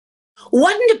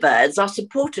Wonderbirds are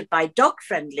supported by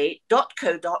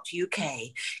dogfriendly.co.uk,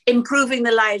 improving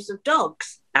the lives of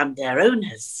dogs and their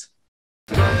owners.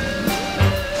 Hi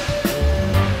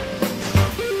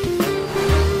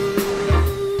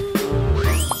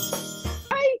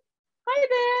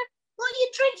there. What are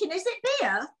you drinking? Is it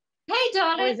beer? Hey,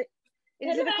 darling.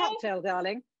 Is it a cocktail,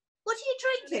 darling? What are you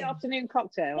drinking? The afternoon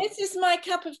cocktail. This is my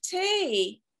cup of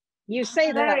tea. You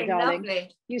say that, Very darling.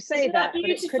 lovely. You say Isn't that, that but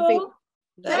it could beautiful? be.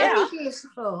 Very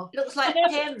beautiful. Looks like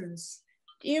hymns.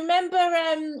 Do you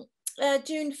remember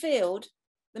June Field,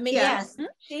 the media? Yes.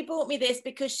 She bought me this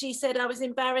because she said I was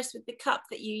embarrassed with the cup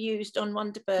that you used on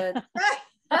Wonderbird.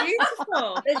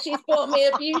 Beautiful. So she's bought me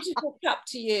a beautiful cup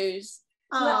to use.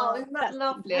 Oh, Isn't that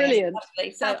lovely? Brilliant.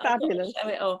 Lovely. So That's fabulous. Show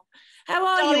it off. How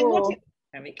are Darling, you all?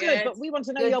 very Good, but we want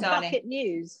to know your bucket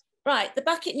news. Right, the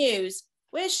bucket news.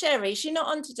 Where's Sherry? She's not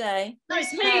on today. no,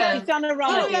 it's me. She's done a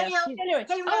run. Anyway,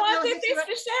 I did this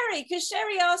for Sherry because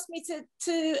Sherry asked me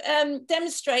to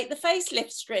demonstrate the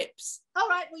facelift strips. All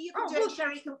right, well, you can do it.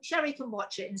 Sherry can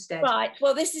watch it instead. Right,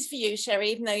 well, this is for you,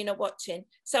 Sherry, even though you're not watching.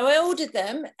 So I ordered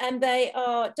them, and they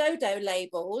are Dodo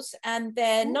labels, and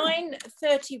they're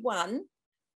 £9.31,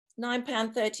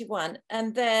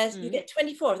 and you get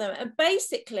 24 of them. And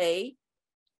basically,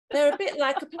 they're a bit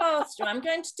like a plaster. I'm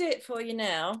going to do it for you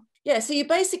now. Yeah, so you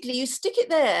stick it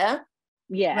there.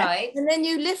 Yeah. Right. And then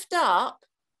you lift up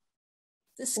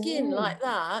the skin like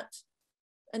that,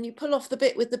 and you pull off the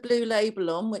bit with the blue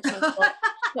label on, which I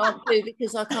can't do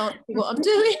because I can't see what I'm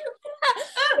doing.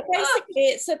 But basically,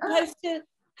 it's supposed to,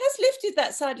 has lifted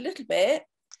that side a little bit.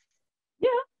 Yeah.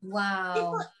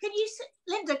 Wow. Can you,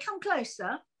 Linda, come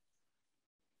closer?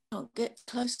 Can't get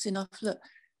close enough. Look,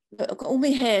 I've got all my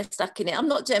hair stuck in it. I'm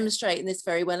not demonstrating this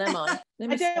very well, am I?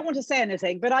 I don't want to say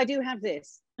anything, but I do have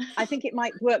this. I think it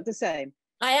might work the same.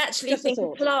 I actually think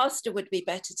a plaster would be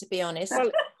better, to be honest. Well,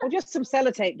 or just some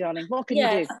sellotape, darling. What can you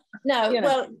do? No,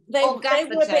 well, they were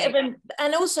a bit of an,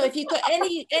 and also if you've got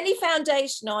any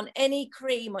foundation on, any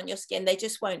cream on your skin, they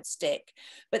just won't stick.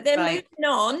 But then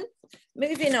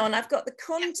moving on, I've got the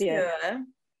contour. Yeah.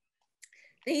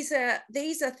 These are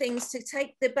things to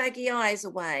take the baggy eyes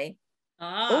away.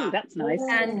 Oh, that's nice.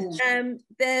 And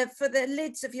they're for the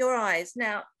lids of your eyes.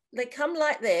 Now, they come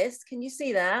like this. Can you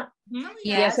see that?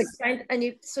 Yes. And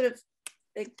you sort of,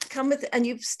 they come with, and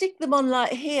you stick them on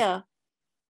like here.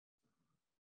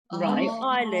 Right.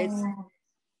 Eyelids.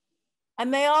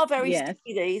 And they are very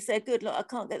sticky, these. They're good. Look, I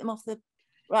can't get them off the,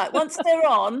 right. Once they're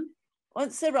on,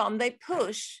 they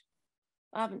push.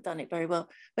 I haven't done it very well,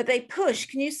 but they push.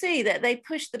 Can you see that? They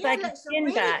push the baggy skin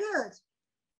really back. Good.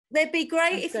 They'd be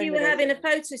great if you were having a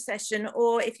photo session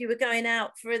or if you were going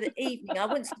out for the evening. I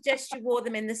wouldn't suggest you wore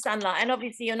them in the sunlight. And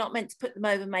obviously you're not meant to put them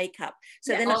over makeup.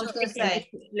 So they're not sticking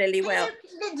particularly well.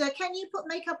 Linda, can you put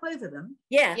makeup over them?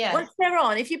 Yeah. Once they're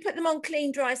on, if you put them on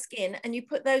clean, dry skin and you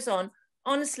put those on,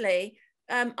 honestly,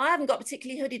 I haven't got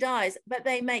particularly hooded eyes, but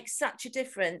they make such a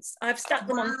difference. I've stuck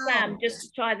them on Sam just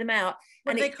to try them out.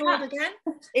 What are they called again?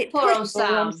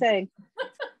 I'm saying.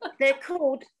 They're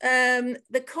called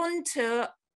the Contour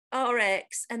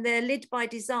RX, and they're lid by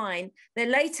design. They're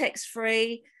latex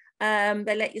free. They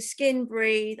let your skin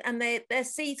breathe, and they're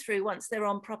see-through once they're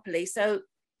on properly. So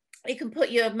you can put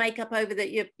your makeup over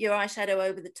your eyeshadow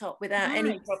over the top without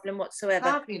any problem whatsoever.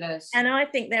 Fabulous. And I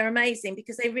think they're amazing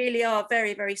because they really are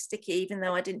very, very sticky, even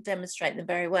though I didn't demonstrate them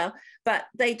very well. But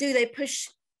they really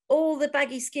all the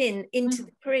baggy skin into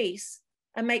the crease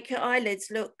and make your eyelids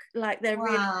look like they're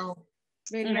really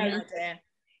nice.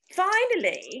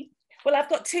 Finally, well, I've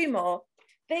got two more.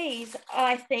 These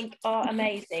I think are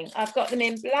amazing. I've got them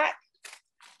in black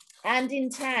and in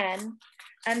tan,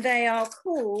 and they are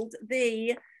called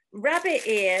the Rabbit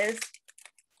Ears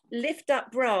Lift Up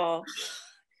Bra.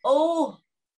 Oh,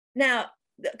 now,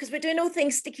 because we're doing all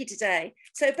things sticky today.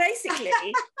 So basically,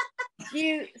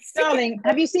 darling,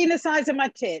 have you seen the size of my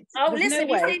tits? Oh, there's listen,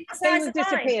 no way. They will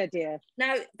disappear, dear.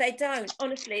 No, they don't.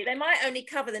 Honestly, they might only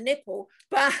cover the nipple,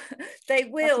 but they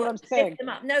will lift them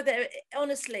up. No, they're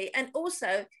honestly, and also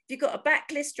if you've got a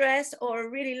backless dress or a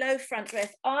really low front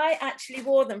dress, I actually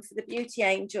wore them for the Beauty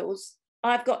Angels.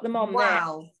 I've got them on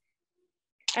there.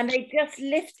 And they just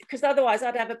lift, because otherwise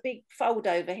I'd have a big fold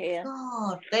over here.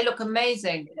 God, they look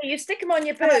amazing. So you stick them on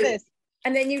your boob,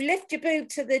 and then you lift your boob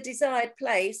to the desired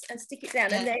place and stick it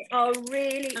down, and they are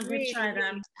really, really. Try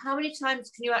them. How many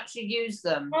times can you actually use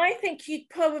them? I think you'd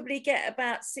probably get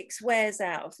about 6 wears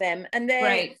out of them, and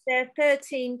they're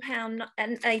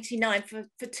 £13.89 for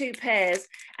 2 pairs.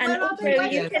 And what are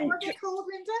they called,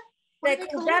 Linda? They're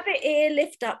called Rabbit Ear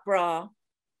Lift Up Bra.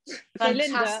 Okay,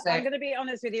 Linda, I'm going to be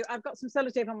honest with you. I've got some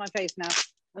sellotape on my face now,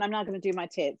 and I'm now going to do my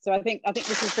tits. So I think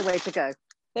this is the way to go.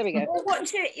 There we go. Oh,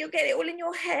 watch it, you'll get it all in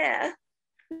your hair.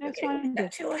 That's fine.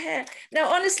 That's your hair. No,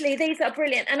 honestly, these are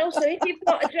brilliant. And also, if you've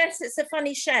got a dress that's a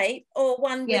funny shape or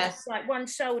one with like one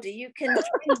shoulder, you can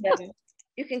trim them.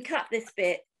 You can cut this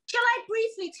bit. Shall I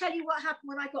briefly tell you what happened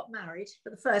when I got married for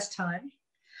the first time?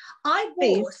 I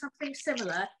wore something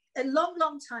similar a long,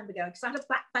 long time ago because I had a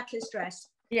black backless dress.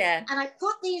 Yeah. And I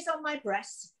put these on my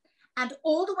breasts, and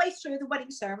all the way through the wedding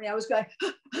ceremony, I was going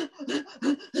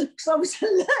because I was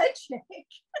allergic.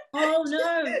 Oh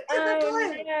no! No.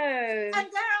 And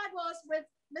there I was with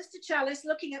Mr. Chalice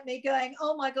looking at me, going,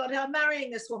 "Oh my God, I'm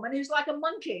marrying this woman who's like a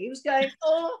monkey." He was going,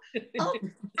 "Oh."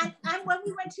 And when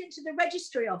we went into the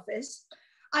registry office,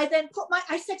 I then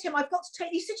I said to him, "I've got to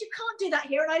take." He said, "You can't do that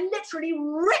here," and I literally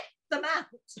ripped them out.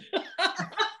 And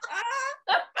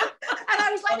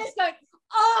I was like this, going,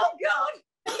 "Oh God!"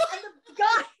 And the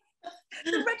guy.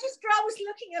 The registrar was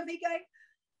looking at me going,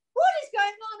 "What is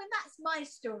going on?" And that's my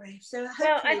story. So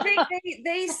well, I think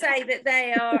these say that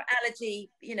they are allergy,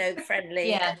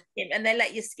 friendly, and they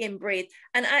let your skin breathe.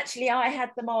 And actually, I had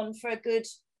them on for a good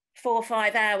 4 or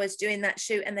 5 hours doing that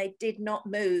shoot, and they did not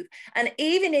move. And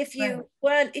even if you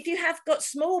if you have got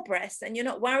small breasts and you're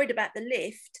not worried about the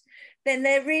lift, then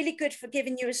they're really good for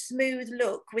giving you a smooth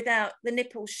look without the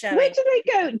nipples showing. Where do they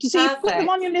go? So you put them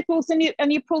on your nipples and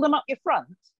you pull them up your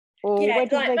front? Or where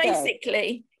do they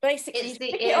basically you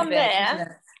stick it on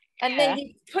there, and then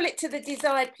you pull it to the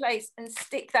desired place and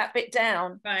stick that bit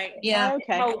down. Right. Yeah.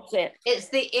 Okay. Holds it. It's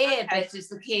the ear bit is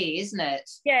the key, isn't it?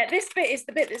 Yeah, this bit is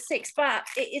the bit that sticks, but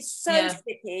it is so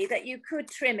sticky that you could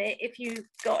trim it if you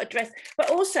got a dress.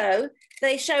 But also,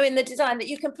 they show in the design that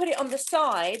you can put it on the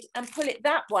side and pull it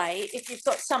that way if you've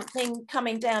got something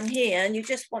coming down here and you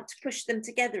just want to push them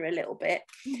together a little bit.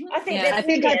 Mm-hmm. I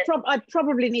think I'd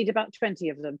probably need about 20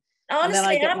 of them.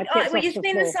 Honestly, well, you've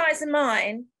seen the size of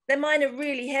mine. Mine are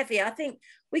really heavy. I think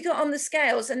we got on the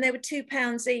scales and they were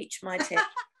 £2 each, my tip.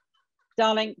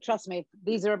 Darling, trust me,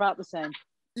 these are about the same.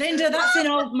 Linda, that's in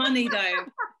old money though.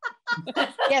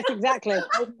 Yes, exactly.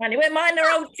 Old money. Well, mine are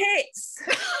old tits.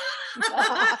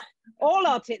 All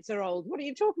our tits are old. What are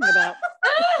you talking about?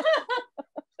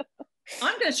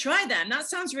 I'm going to try them. That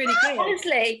sounds really good.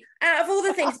 Honestly, out of all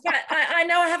the things, but I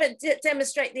know I haven't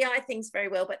demonstrated the eye things very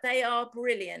well, but they are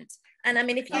brilliant. And I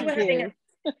mean, if you were having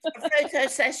a photo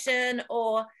session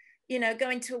or,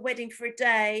 going to a wedding for a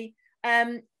day,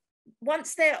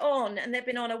 once they're on and they've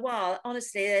been on a while,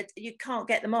 honestly, you can't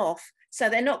get them off. So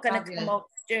they're not going to come off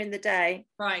during the day.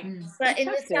 Right. But in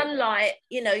the sunlight,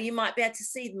 you might be able to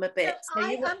see them a bit. So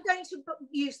I'm going to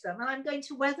use them and I'm going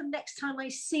to wear them next time I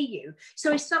see you.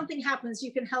 So if something happens,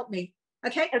 you can help me.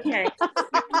 Okay? Okay.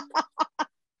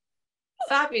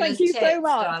 Fabulous. Thank you tips, so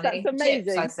much. darling. That's amazing.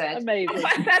 Tips, I said. Amazing.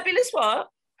 Fabulous what?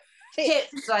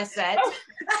 Tips, I said.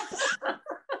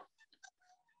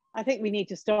 I think we need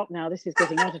to stop now. This is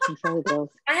getting out of control, girls.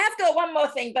 I have got one more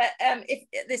thing, but if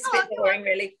this is a bit boring,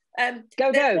 really. They're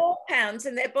 £4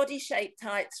 and they're body shape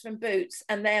tights from Boots,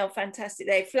 and they are fantastic.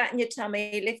 They flatten your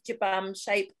tummy, lift your bum,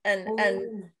 shape and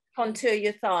contour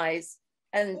your thighs.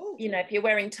 And if you're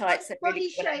wearing tights, they're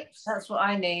body really shapes. That's what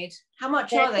I need. How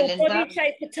much are they, Linda? Body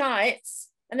shape tights,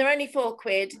 and they're only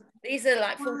 £4. These are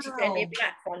like 40 penny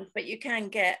black ones, but you can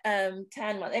get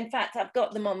tan ones. In fact, I've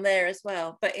got them on there as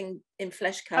well, but in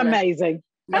flesh colour. Amazing.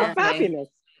 Oh, fabulous.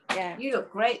 Yeah. You look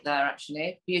great there,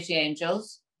 actually. Beauty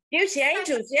angels. Beauty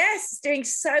angels, yes, doing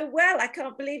so well. I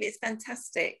can't believe it's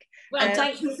fantastic. Well,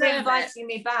 thank you for inviting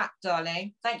me back,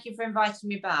 darling. Thank you for inviting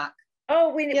me back.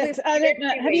 Oh, yes, I don't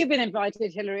know. Have you been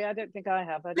invited, Hilary? I don't think I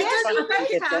have. I'm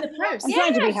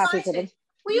trying to be happy for them.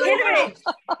 Hillary,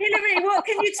 what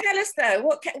can you tell us though?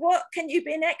 What can you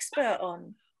be an expert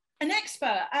on? An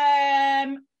expert?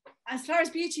 As far as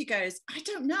beauty goes, I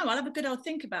don't know. I'll have a good old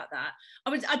think about that.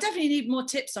 I definitely need more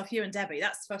tips off you and Debbie.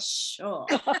 That's for sure.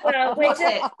 Well, we're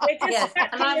just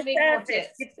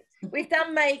We've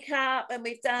done makeup and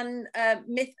we've done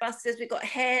Mythbusters. We've got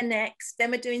hair next.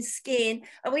 Then we're doing skin,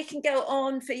 and we can go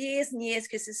on for years and years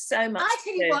because there's so much. I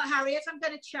tell you what, Harriet, I'm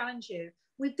going to challenge you.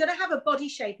 We're going to have a body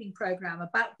shaping program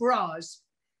about bras,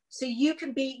 so you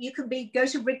can go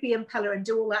to Rigby and Peller and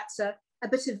do all that. A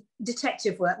bit of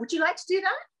detective work. Would you like to do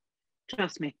that?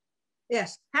 Trust me.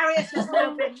 Yes, Harriet.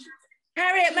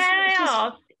 Harriet,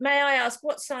 may I ask,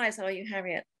 what size are you,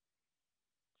 Harriet?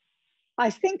 I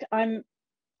think I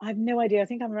have no idea. I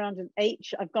think I'm around an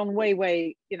H. I've gone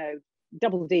way,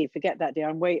 double D. Forget that, dear.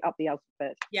 I'm way up the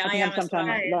alphabet. Yeah, I am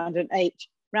sometimes around an H.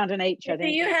 Around an H, I think. Do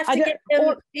you have to get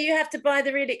them? Do you have to buy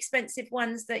the really expensive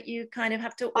ones that you kind of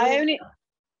have to order?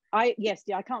 I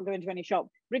can't go into any shop.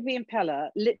 Rigby and Peller,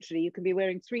 literally, you can be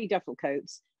wearing 3 duffel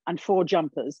coats and 4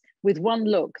 jumpers. With one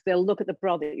look, they'll look at the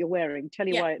bra that you're wearing, tell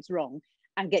you why it's wrong,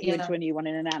 and get you into a new one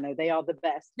in a nano. They are the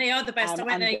best. They are the best. I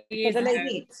went there years the ago.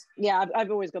 ladies, yeah,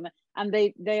 I've always gone there, and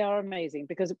they are amazing,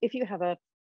 because if you have a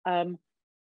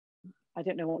I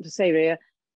don't know what to say, Ria,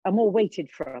 a more weighted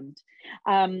front,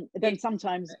 then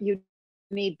sometimes you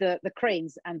need the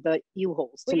cranes and the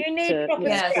U-hauls to, you need to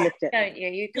lift it. Don't you?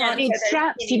 You can't. You need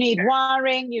straps, you need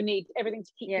wiring, you need everything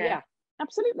to keep. Yeah,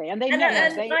 absolutely. And they know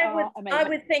they are amazing. I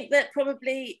would think that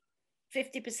probably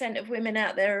 50% of women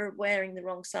out there are wearing the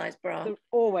wrong size bra.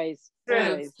 Always.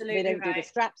 Absolutely they don't do the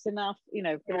straps enough, you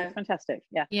know. Fantastic.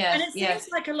 And it seems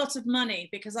like a lot of money,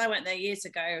 because I went there years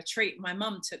ago, a treat my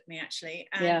mum took me actually,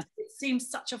 and it seems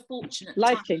such a fortunate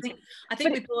life time. changing. I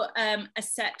think we bought a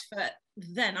set for,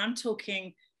 then I'm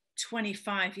talking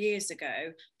 25 years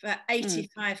ago, for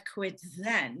 85 quid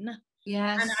then.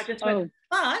 Yes. And I just went,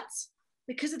 but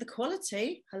because of the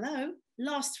quality,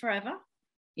 lasts forever.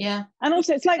 Yeah. And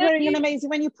also it's like wearing an amazing,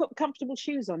 when you put comfortable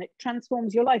shoes on, it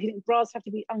transforms your life. You think bras have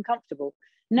to be uncomfortable.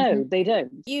 No, they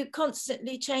don't. You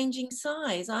constantly changing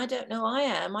size. I don't know, I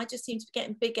am. I just seem to be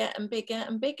getting bigger and bigger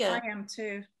and bigger. I am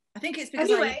too. I think it's because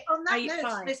anyway, on that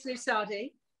note, Miss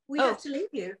Lusardi, we have to leave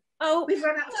you. We've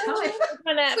run out of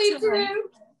time. We do.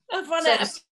 I've run out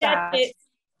of gadgets.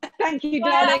 Thank you,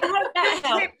 Well, darling. I hope that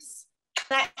helps.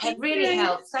 That really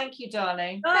helps. Thank you,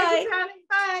 darling. Bye. Thank you, darling.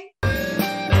 Bye.